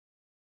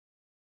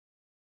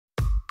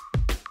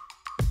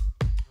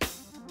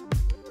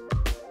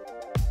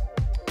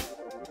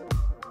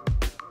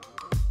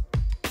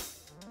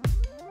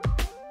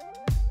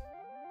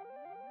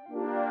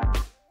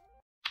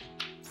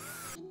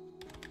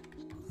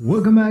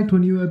Welcome back to a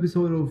new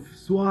episode of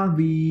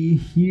SUALVI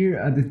here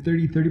at the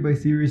 3030 by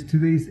series.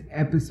 Today's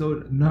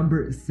episode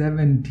number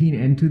 17,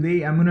 and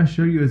today I'm gonna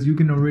show you, as you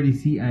can already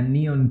see, a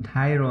neon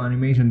title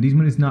animation. This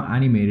one is not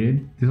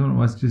animated, this one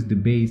was just the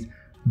base,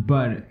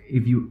 but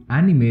if you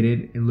animate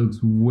it, it looks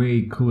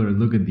way cooler.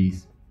 Look at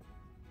these.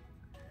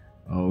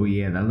 Oh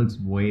yeah, that looks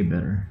way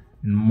better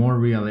and more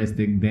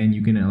realistic. Then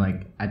you can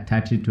like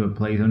attach it to a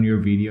place on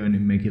your video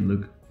and make it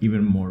look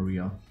even more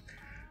real.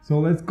 So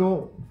let's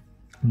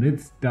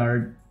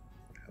start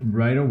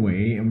right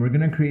away, and we're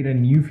gonna create a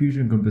new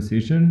fusion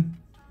composition.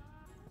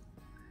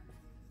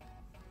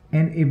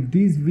 And if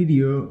this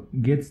video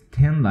gets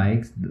 10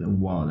 likes,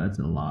 wow, that's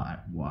a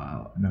lot.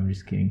 Wow, no, I'm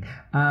just kidding.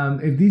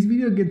 If this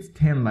video gets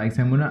 10 likes,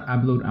 I'm gonna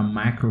upload a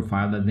macro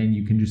file that then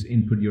you can just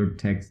input your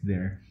text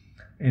there,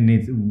 and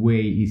it's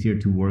way easier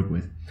to work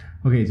with.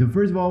 Okay, so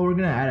first of all, we're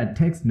gonna add a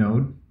text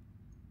node,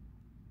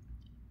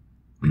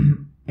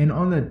 and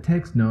on the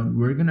text node,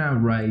 we're gonna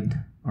write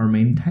our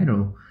main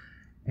title.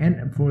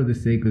 And for the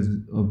sake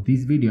of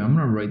this video, I'm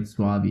gonna write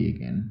SUALVI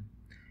again.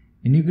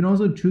 And you can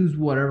also choose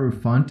whatever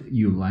font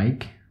you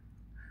like.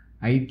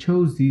 I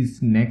chose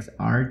this next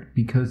art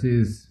because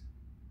it's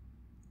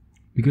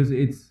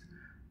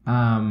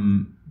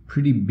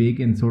pretty big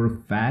and sort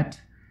of fat.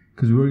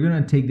 Because we're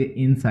gonna take the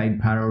inside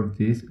part of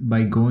this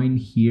by going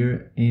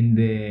here in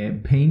the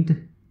paint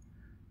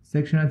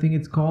section, I think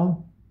it's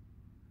called.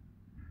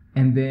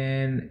 And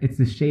then it's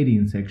the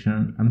shading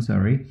section, I'm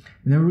sorry.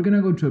 And then we're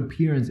gonna go to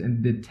appearance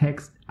and the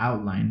text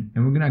outline,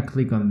 and we're gonna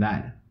click on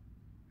that.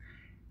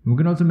 We're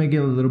gonna also make it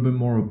a little bit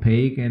more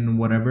opaque and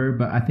whatever,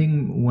 but I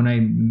think when I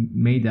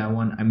made that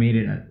one, I made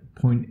it at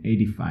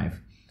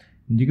 0.85.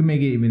 And you can make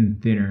it even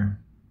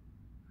thinner.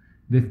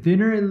 The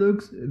thinner it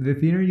looks, the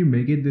thinner you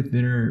make it, the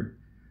thinner...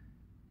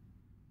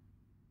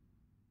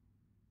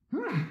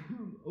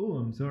 Oh,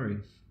 I'm sorry.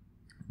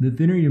 The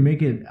thinner you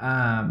make it,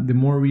 the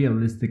more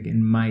realistic it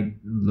might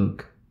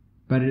look,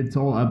 but it's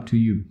all up to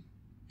you.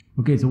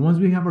 Okay, so once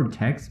we have our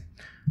text,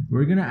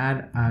 we're gonna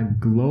add a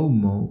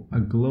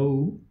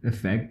glow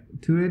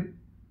effect to it,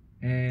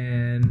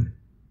 and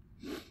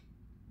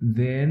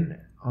then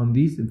on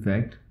this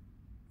effect,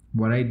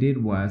 what I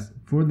did was,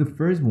 for the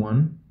first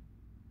one,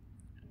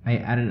 I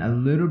added a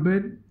little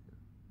bit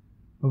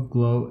of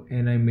glow,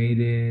 and I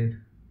made it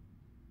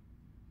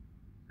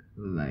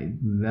like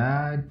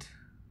that.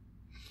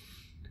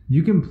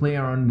 You can play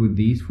around with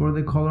these for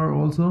the color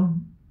also,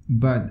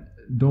 but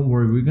don't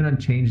worry, we're gonna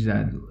change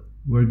that.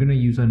 We're gonna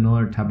use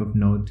another type of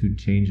node to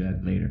change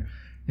that later.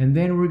 And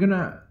then we're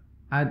gonna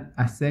add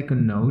a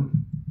second node.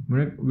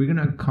 We're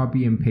gonna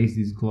copy and paste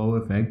this glow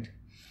effect.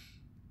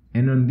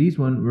 And on this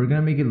one, we're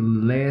gonna make it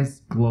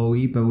less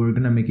glowy, but we're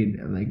gonna make it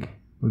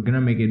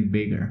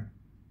bigger.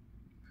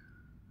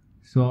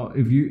 So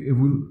if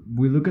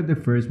we look at the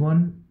first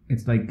one,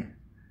 it's like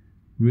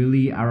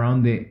really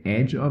around the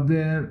edge of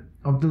the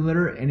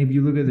letter, and if you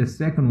look at the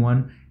second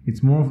one,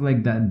 it's more of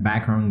like that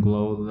background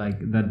glow, like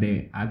that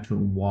the actual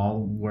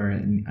wall where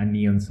a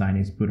neon sign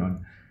is put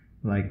on,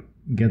 like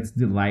gets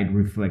the light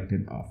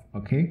reflected off.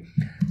 Okay,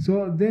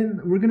 so then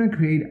we're gonna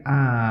create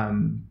a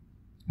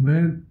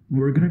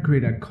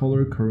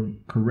color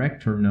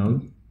corrector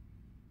node,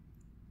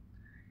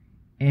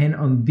 and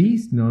on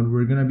this node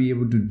we're gonna be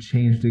able to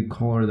change the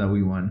color that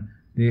we want.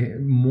 The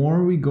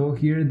more we go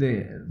here,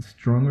 the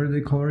stronger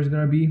the color is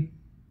gonna be.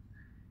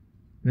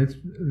 Let's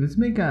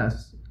make a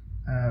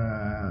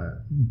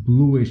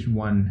bluish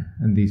one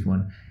and this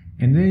one,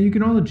 and then you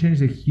can also change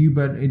the hue,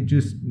 but it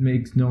just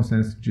makes no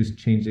sense to just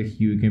change the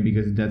hue again,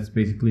 because that's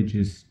basically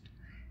just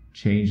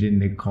changing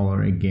the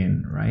color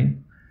again, right?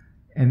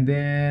 And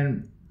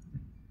then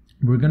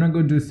we're gonna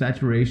go to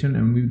saturation,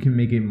 and we can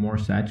make it more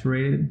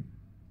saturated.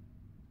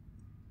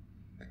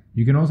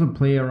 You can also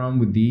play around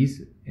with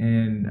these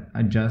and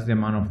adjust the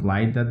amount of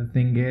light that the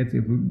thing gets.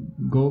 If we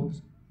go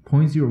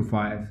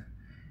 0.05,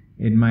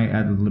 it might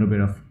add a little bit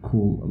of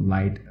cool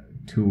light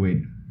to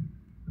it.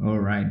 All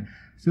right.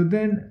 So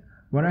then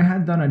what I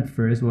had done at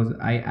first was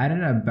I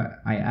added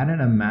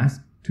a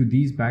mask to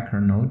this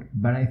background node,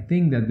 but I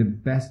think that the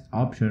best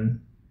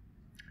option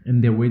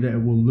and the way that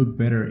it will look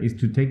better is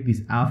to take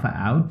this alpha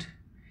out,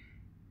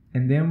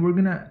 and then we're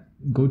gonna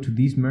go to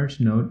this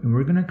merge node, and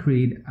we're gonna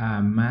create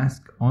a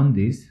mask on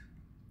this.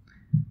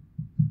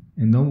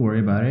 And don't worry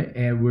about it.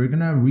 And we're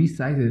gonna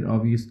resize it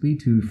obviously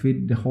to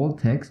fit the whole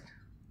text.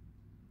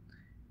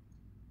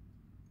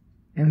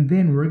 And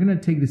then we're gonna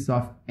take the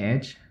soft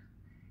edge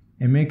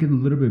and make it a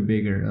little bit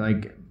bigger.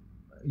 Like,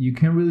 you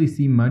can't really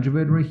see much of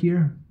it right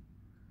here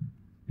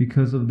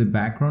because of the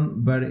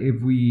background, but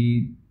if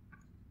we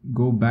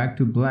go back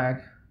to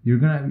black,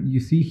 you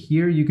see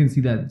here, you can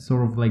see that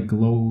sort of like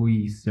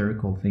glowy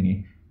circle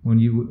thingy. When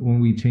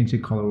we change the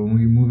color, when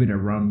we move it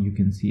around, you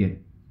can see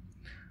it.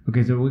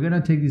 Okay, so we're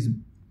gonna take this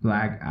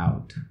black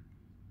out.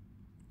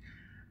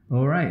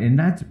 All right, and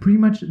that's pretty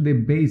much the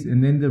base,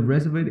 and then the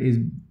rest of it is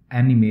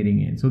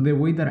animating it. So the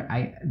way that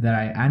I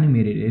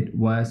animated it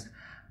was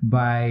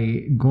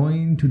by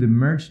going to the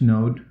merge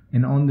node,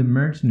 and on the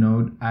merge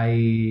node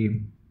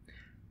I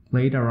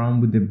played around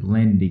with the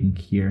blending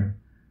here.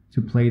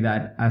 to play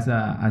that as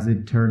a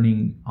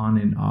turning on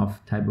and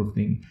off type of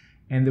thing.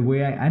 And the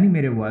way I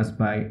animated was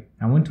I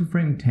went to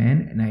frame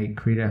 10 and I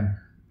created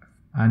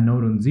a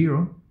node on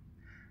 0.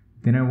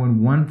 Then I went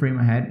 1 frame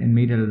ahead and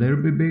made it a little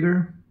bit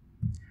bigger.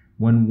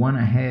 Went 1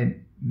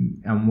 ahead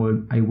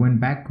and I went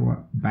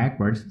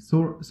backwards,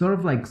 sort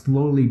of like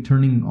slowly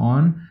turning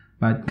on,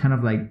 but kind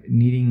of like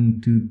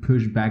needing to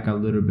push back a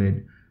little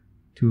bit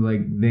to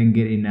like then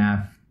get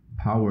enough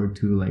power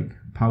to like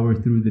power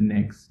through the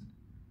next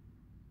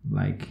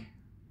like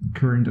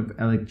current of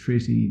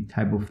electricity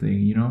type of thing,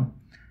 you know?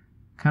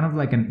 Kind of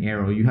like an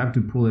arrow. You have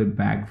to pull it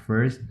back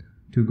first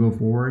to go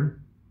forward.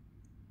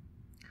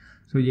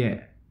 So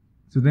yeah.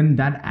 So then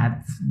that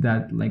adds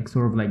that like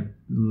sort of like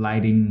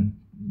lighting,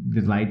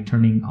 the light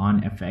turning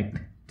on effect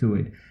to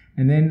it.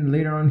 And then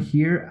later on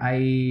here,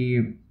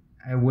 I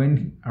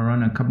went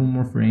around a couple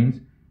more frames,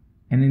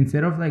 and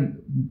instead of like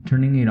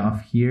turning it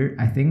off here,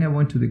 I think I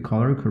went to the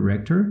color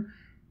corrector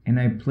and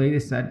I played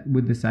it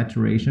with the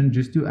saturation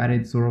just to add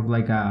it sort of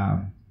like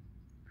a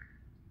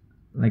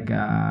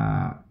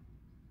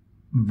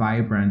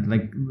vibrant,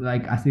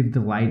 like as if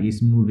the light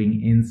is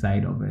moving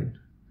inside of it.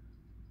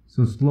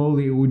 So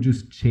slowly it would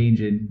just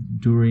change it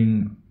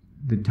during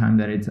the time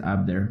that it's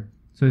up there.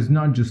 So it's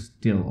not just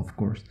still, of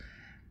course.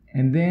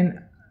 And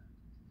then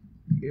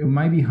it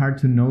might be hard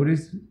to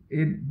notice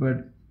it,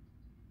 but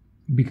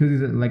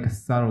because it's like a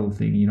subtle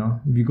thing, you know,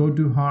 if you go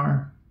too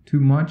hard, too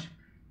much,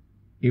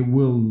 it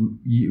will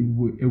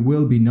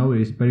be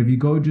noticed. But if you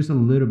go just a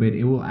little bit,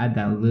 it will add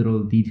that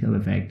little detail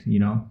effect, you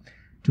know,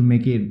 to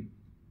make it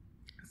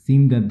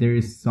seem that there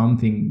is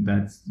something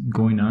that's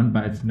going on,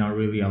 but it's not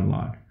really a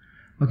lot.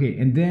 Okay,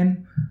 and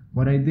then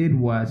what I did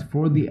was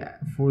for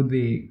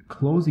the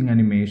closing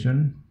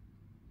animation,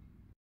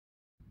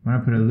 I'm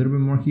gonna put a little bit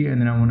more here, and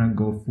then I want to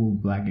go full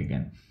black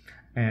again,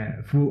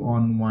 full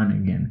on 1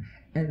 again.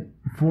 And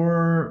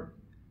for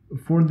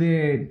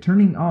the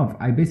turning off,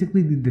 I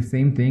basically did the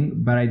same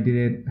thing, but I did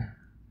it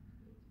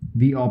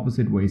the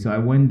opposite way. So I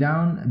went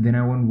down, then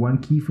I went 1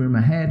 keyframe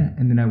ahead,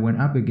 and then I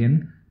went up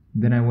again.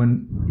 Then I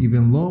went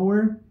even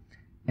lower,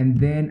 and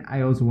then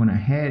I also went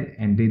ahead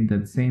and did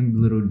that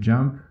same little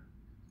jump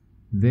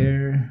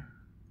there,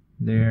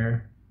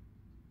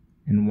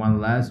 and one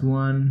last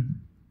one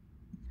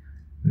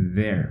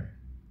there.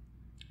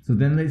 So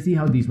then let's see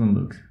how this one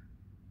looks.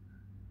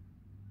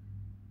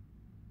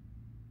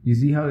 You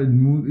see how it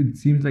moves? It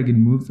seems like it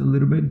moves a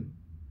little bit,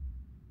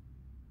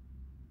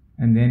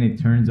 and then it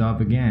turns off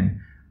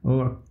again.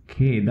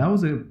 Okay, that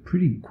was a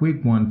pretty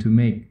quick one to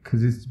make,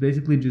 because it's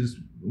basically just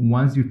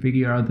once you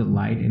figure out the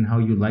light and how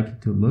you like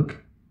it to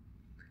look,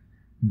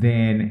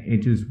 then it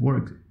just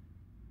works.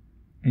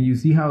 And you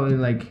see how it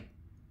like,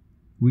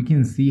 we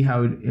can see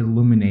how it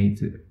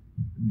illuminates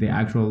the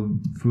actual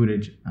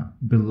footage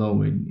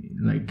below it.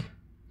 Like,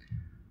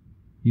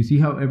 you see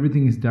how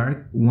everything is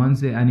dark. Once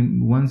the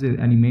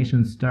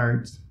animation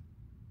starts,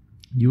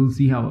 you'll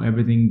see how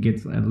everything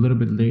gets a little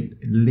bit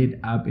lit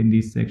up in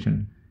this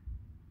section.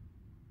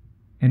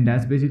 And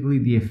that's basically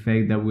the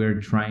effect that we're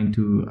trying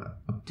to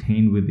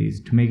obtain with this,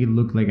 to make it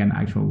look like an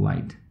actual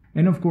light.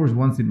 And of course,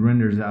 once it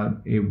renders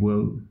out, it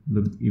will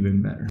look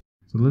even better.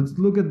 So let's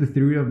look at the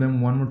 3 of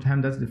them one more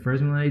time. That's the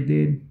first one I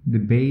did, the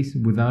base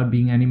without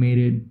being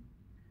animated.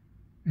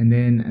 And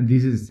then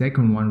this is the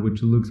second one,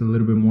 which looks a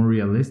little bit more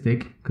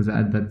realistic because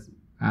that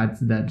adds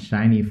that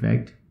shiny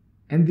effect.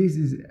 And this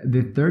is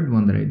the third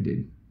one that I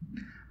did.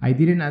 I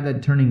didn't add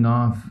that turning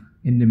off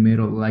in the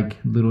middle, like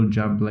little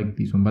jump like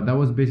this one, but that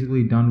was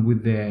basically done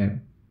with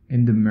in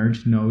the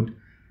merge node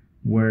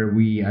where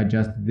we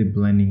adjusted the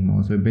blending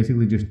mode. So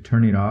basically just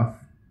turn it off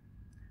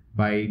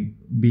by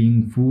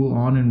being full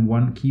on in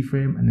 1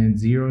 keyframe and then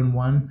 0 in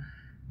 1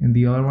 in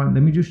the other one.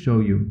 Let me just show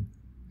you.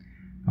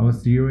 I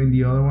was 0 in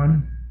the other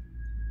one.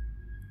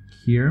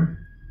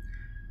 Here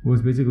it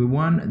was basically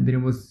 1, then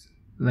it was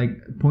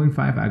like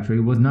 0.5 actually.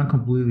 It was not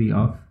completely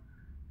off,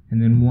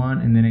 and then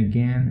 1, and then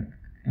again,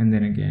 and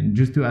then again,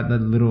 just to add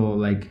that little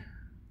like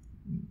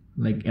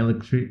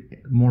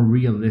electric, more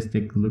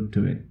realistic look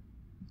to it.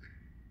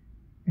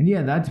 And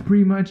yeah, that's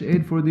pretty much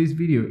it for this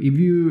video. If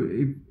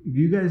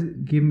you guys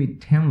give me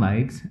 10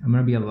 likes, I'm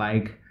gonna be a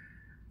like,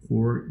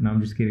 or no,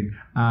 I'm just kidding.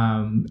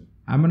 I'm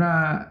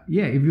gonna,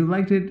 yeah, if you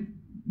liked it,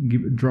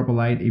 drop a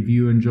like. If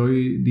you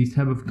enjoy this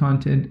type of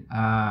content,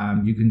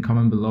 you can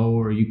comment below,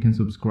 or you can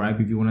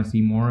subscribe if you want to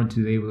see more.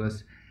 Today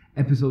was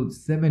episode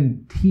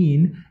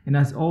 17, and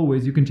as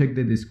always, you can check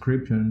the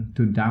description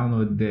to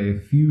download the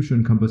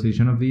fusion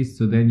composition of these,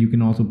 so then you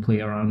can also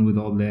play around with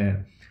all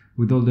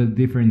the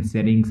different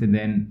settings, and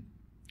then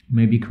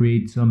maybe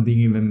create something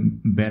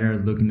even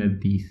better looking at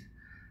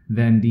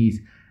than these.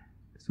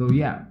 So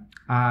yeah,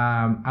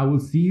 I will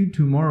see you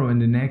tomorrow in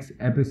the next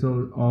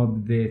episode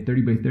of the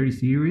 30 by 30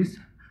 series.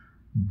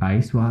 Bye,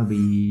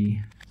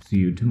 SUALVI. See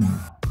you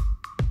tomorrow.